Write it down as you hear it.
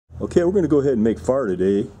Okay, we're going to go ahead and make fire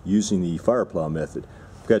today using the fire plow method.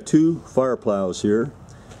 I've got two fire plows here.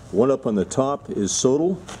 One up on the top is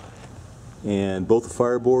Sotol, and both the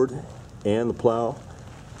fireboard and the plow.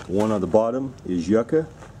 The one on the bottom is Yucca,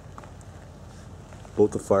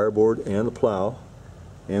 both the fireboard and the plow.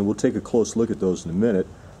 And we'll take a close look at those in a minute.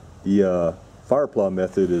 The fire plow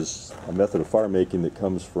method is a method of fire making that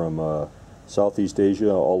comes from Southeast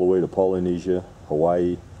Asia all the way to Polynesia,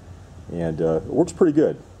 Hawaii, and it works pretty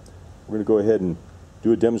good. We're going to go ahead and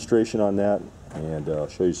do a demonstration on that and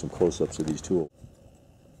show you some close-ups of these tools.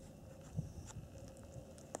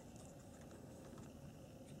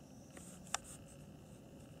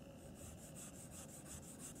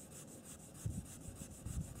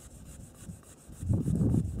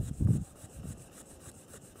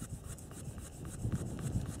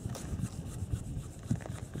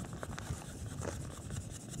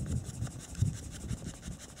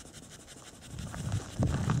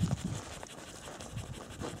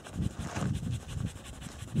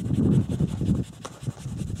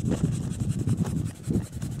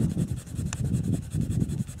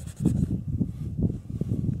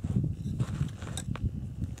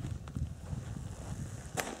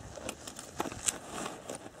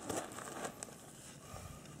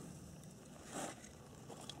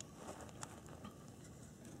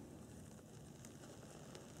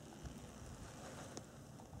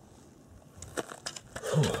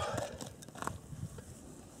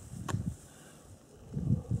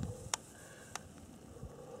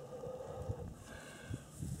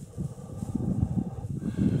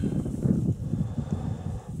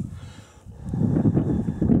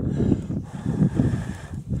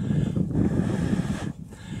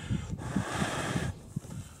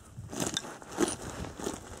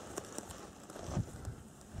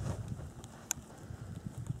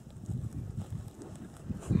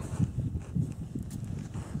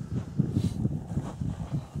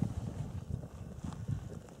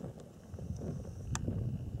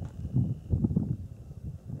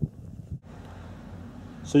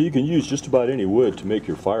 So you can use just about any wood to make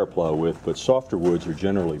your fire plow with, but softer woods are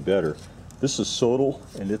generally better. This is Sotol,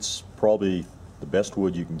 and it's probably the best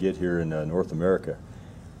wood you can get here in North America.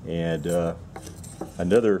 And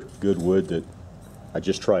another good wood that I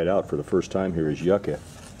just tried out for the first time here is Yucca,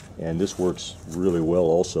 and this works really well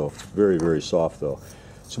also. Very, very soft though.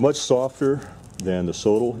 It's much softer than the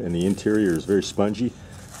Sotol, and the interior is very spongy,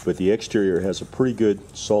 but the exterior has a pretty good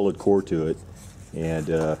solid core to it.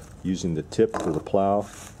 And using the tip for the plow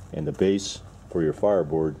and the base for your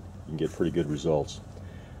fireboard, you can get pretty good results.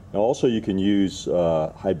 Now also you can use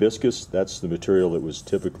hibiscus. That's the material that was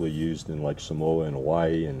typically used in like Samoa and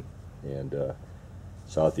Hawaii and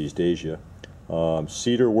Southeast Asia.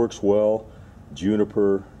 Cedar works well,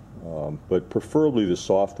 juniper, but preferably the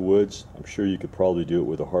soft woods. I'm sure you could probably do it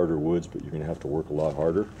with the harder woods, but you're going to have to work a lot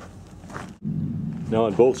harder. Now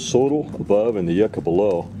on both Sotol above and the Yucca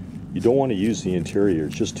below, you don't want to use the interior,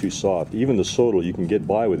 it's just too soft. Even the Sotol, you can get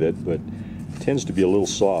by with it, but it tends to be a little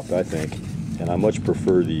soft, I think. And I much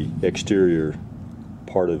prefer the exterior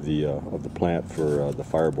part of the plant for the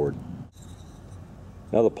fireboard.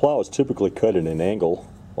 Now the plow is typically cut at an angle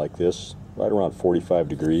like this, right around 45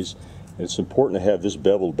 degrees. And it's important to have this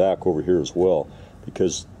beveled back over here as well,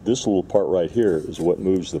 because this little part right here is what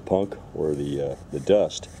moves the punk or the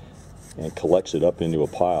dust and collects it up into a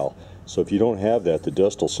pile. So if you don't have that, the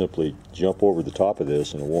dust will simply jump over the top of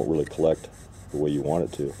this and it won't really collect the way you want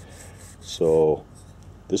it to. So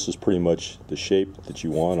this is pretty much the shape that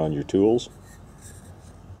you want on your tools.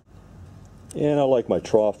 And I like my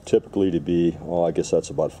trough typically to be, oh, I guess that's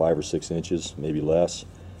about 5 or 6 inches, maybe less.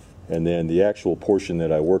 And then the actual portion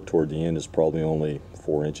that I work toward the end is probably only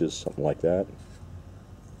 4 inches, something like that.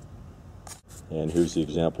 And here's the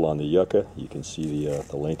example on the Yucca. You can see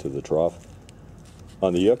the length of the trough.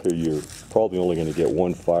 On the Yucca, you're probably only going to get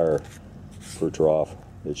one fire per trough.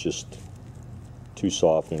 It's just too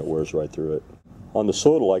soft and it wears right through it. On the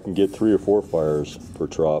Sotol, I can get 3 or 4 fires per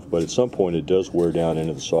trough, but at some point it does wear down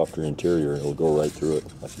into the softer interior. It'll go right through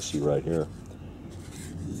it, like you see right here.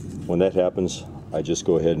 When that happens, I just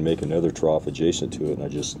go ahead and make another trough adjacent to it, and I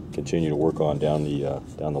just continue to work on down the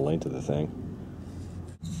length of the thing.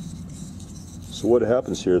 So what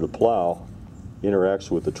happens here, the plow interacts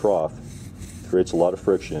with the trough, creates a lot of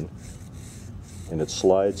friction, and it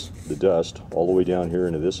slides the dust all the way down here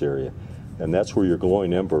into this area, and that's where your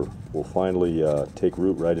glowing ember will finally take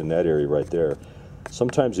root, right in that area right there.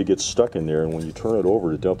 Sometimes it gets stuck in there, and when you turn it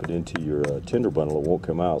over to dump it into your tinder bundle, it won't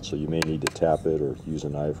come out, so you may need to tap it or use a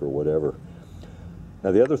knife or whatever.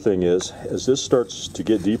 Now the other thing is, as this starts to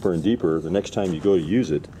get deeper and deeper, the next time you go to use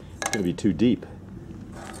it, it's going to be too deep.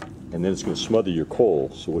 and then it's going to smother your coal.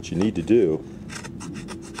 So what you need to do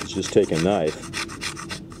is just take a knife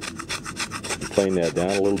and plane that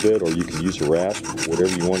down a little bit, or you can use a rasp,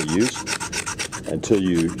 whatever you want to use, until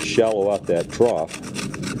you shallow out that trough,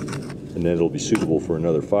 and then it'll be suitable for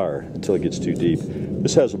another fire until it gets too deep.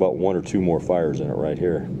 This has about 1 or 2 more fires in it right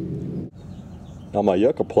here. Now my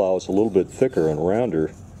Yucca plow is a little bit thicker and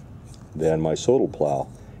rounder than my Sotol plow,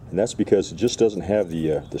 and that's because it just doesn't have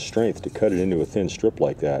the strength to cut it into a thin strip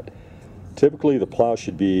like that. Typically the plow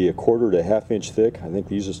should be 1/4 to 1/2 inch thick. I think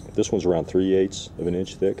this one's around 3/8 of an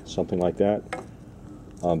inch thick, something like that.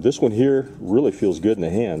 This one here really feels good in the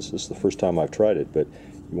hands. This is the first time I've tried it, but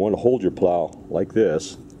you want to hold your plow like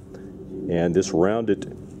this, and this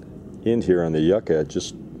rounded end here on the Yucca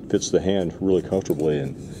just fits the hand really comfortably,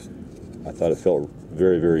 and I thought it felt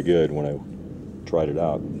very, very good when I tried it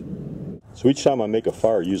out. So each time I make a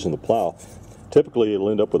fire using the plow, typically it'll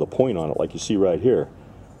end up with a point on it like you see right here.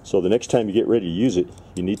 So the next time you get ready to use it,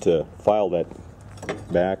 you need to file that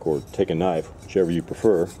back or take a knife, whichever you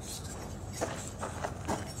prefer.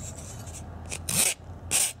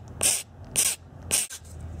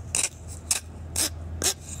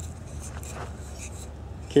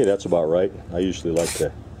 Okay, that's about right. I usually like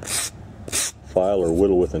to file or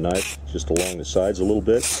whittle with a knife just along the sides a little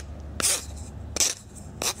bit.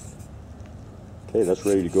 Okay, that's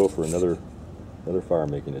ready to go for another fire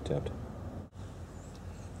making attempt.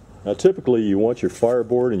 Now typically you want your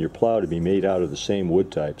fireboard and your plow to be made out of the same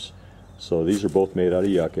wood types. So these are both made out of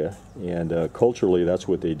Yucca, and culturally that's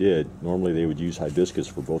what they did. Normally they would use hibiscus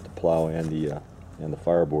for both the plow and the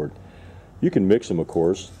fireboard. You can mix them, of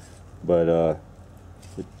course, but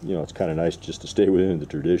it's kind of nice just to stay within the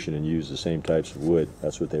tradition and use the same types of wood.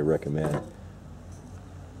 That's what they recommend.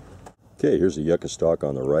 Okay, here's a Yucca stalk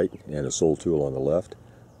on the right and a sole tool on the left.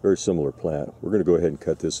 Very similar plant. We're going to go ahead and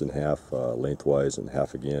cut this in half lengthwise and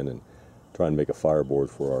half again, and try and make a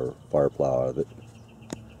fireboard for our fire plow out of it.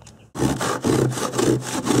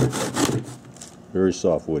 Very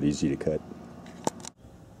soft wood, easy to cut.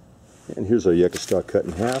 And here's our Yucca stalk cut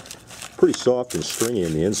in half. Pretty soft and stringy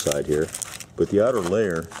in the inside here, but the outer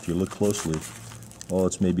layer, if you look closely,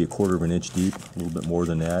 it's maybe 1/4 of an inch deep, a little bit more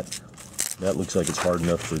than that. That looks like it's hard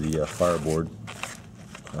enough for the fireboard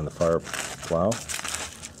on the fire plow.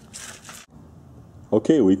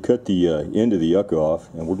 Okay, we've cut the end of the Yucca off,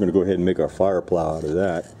 and we're going to go ahead and make our fire plow out of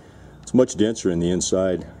that. It's much denser in the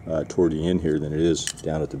inside toward the end here than it is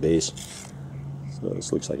down at the base. So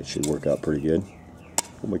this looks like it should work out pretty good.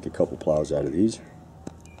 We'll make a couple plows out of these.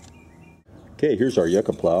 Okay, here's our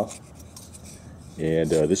Yucca plow, and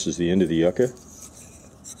this is the end of the Yucca.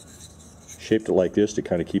 Shaped it like this to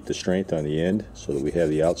kind of keep the strength on the end so that we have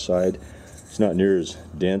the outside. It's not near as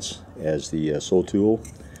dense as the sole tool.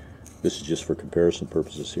 This is just for comparison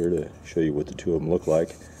purposes here to show you what the two of them look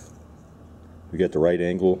like. We got the right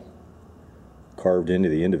angle carved into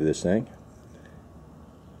the end of this thing,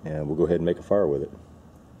 and we'll go ahead and make a fire with it.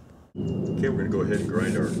 Okay, we're going to go ahead and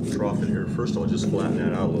grind our trough in here. First I'll just flatten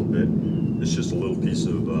that out a little bit. It's just a little piece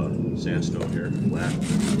of sandstone here, flat.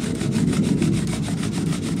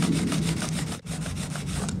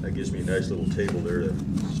 That gives me a nice little table there to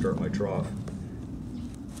start my trough.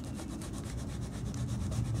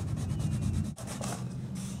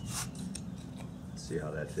 Let's see how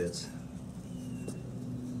that fits.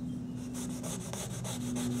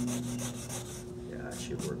 Yeah, it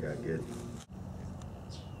should work out good.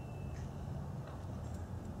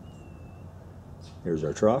 Here's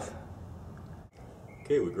our trough.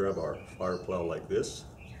 Okay, we grab our fire plow like this.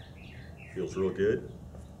 Feels real good.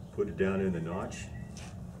 Put it down in the notch,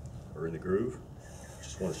 or in the groove.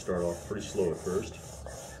 Just want to start off pretty slow at first.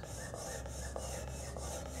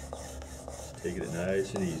 Just taking it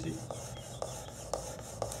nice and easy.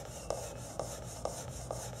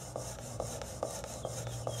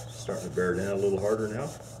 Starting to bear down a little harder now.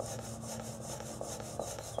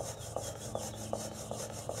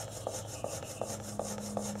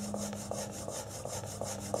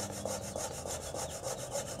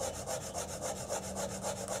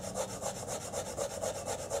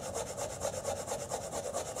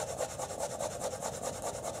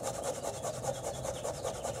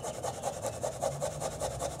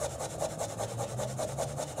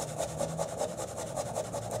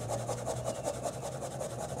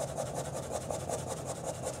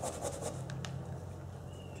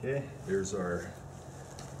 Okay, there's our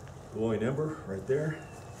glowing ember right there.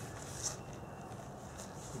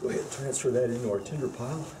 Go ahead and transfer that into our tinder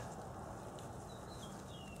pile.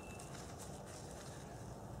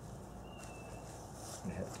 I'm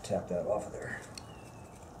going to have to tap that off of there.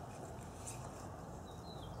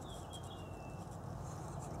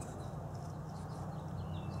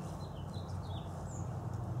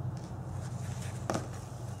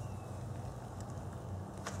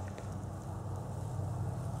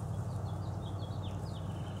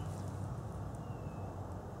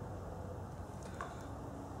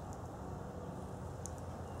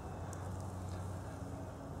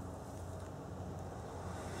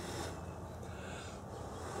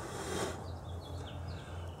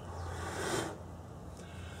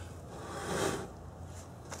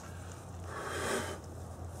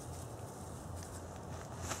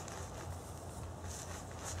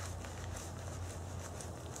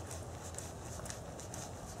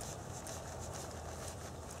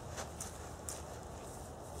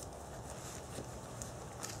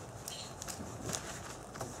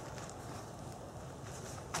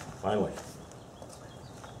 Finally.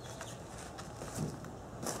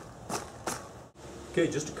 Okay,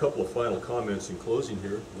 just a couple of final comments in closing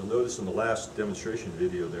here. You'll notice in the last demonstration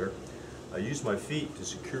video there, I used my feet to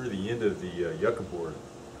secure the end of the Yucca board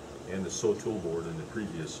and the Sotol board in the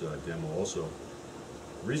previous demo also.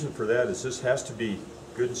 The reason for that is this has to be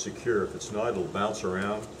good and secure. If it's not, it'll bounce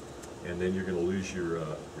around and then you're going to lose your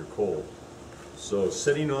coal. So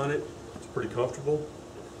sitting on it, it's pretty comfortable.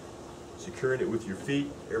 Securing it with your feet,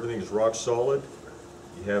 everything is rock solid.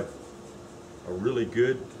 You have a really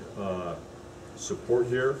good support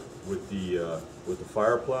here with the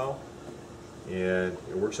Fire Plow, and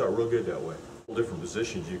it works out real good that way. Different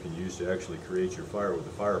positions you can use to actually create your fire with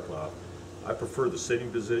the Fire Plow. I prefer the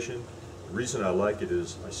sitting position. The reason I like it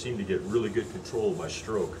is I seem to get really good control of my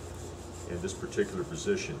stroke in this particular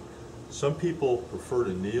position. Some people prefer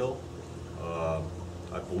to kneel.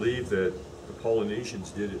 I believe that the Polynesians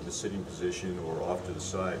did it in the sitting position or off to the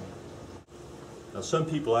side. Now some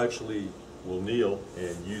people actually will kneel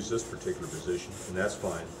and use this particular position, and that's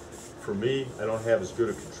fine. For me, I don't have as good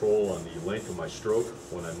a control on the length of my stroke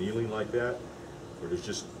when I'm kneeling like that, where there's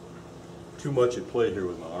just too much at play here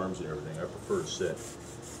with my arms and everything. I prefer to sit.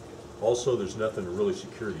 Also, there's nothing to really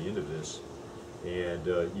secure the end of this, and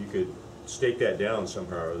you could stake that down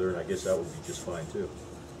somehow or other, and I guess that would be just fine too.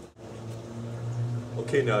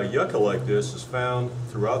 Okay, now yucca like this is found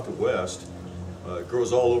throughout the West. It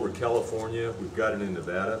grows all over California. We've got it in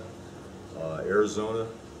Nevada, Arizona,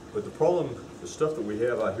 but the problem, the stuff that we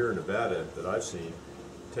have out here in Nevada that I've seen,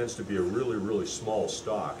 tends to be a really small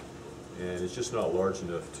stock, and it's just not large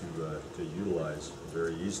enough to utilize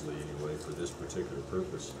very easily anyway for this particular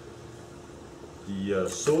purpose. The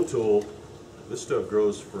Sotol, this stuff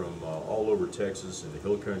grows from all over Texas, in the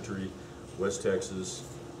hill country, West Texas.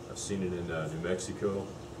 I've seen it in New Mexico.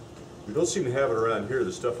 We don't seem to have it around here.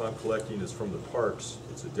 The stuff I'm collecting is from the parks.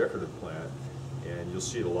 It's a decorative plant, and you'll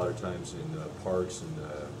see it a lot of times in parks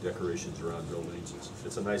and decorations around buildings.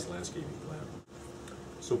 It's a nice landscaping plant.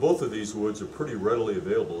 So both of these woods are pretty readily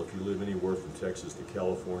available if you live anywhere from Texas to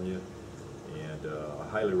California, and I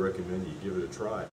highly recommend you give it a try.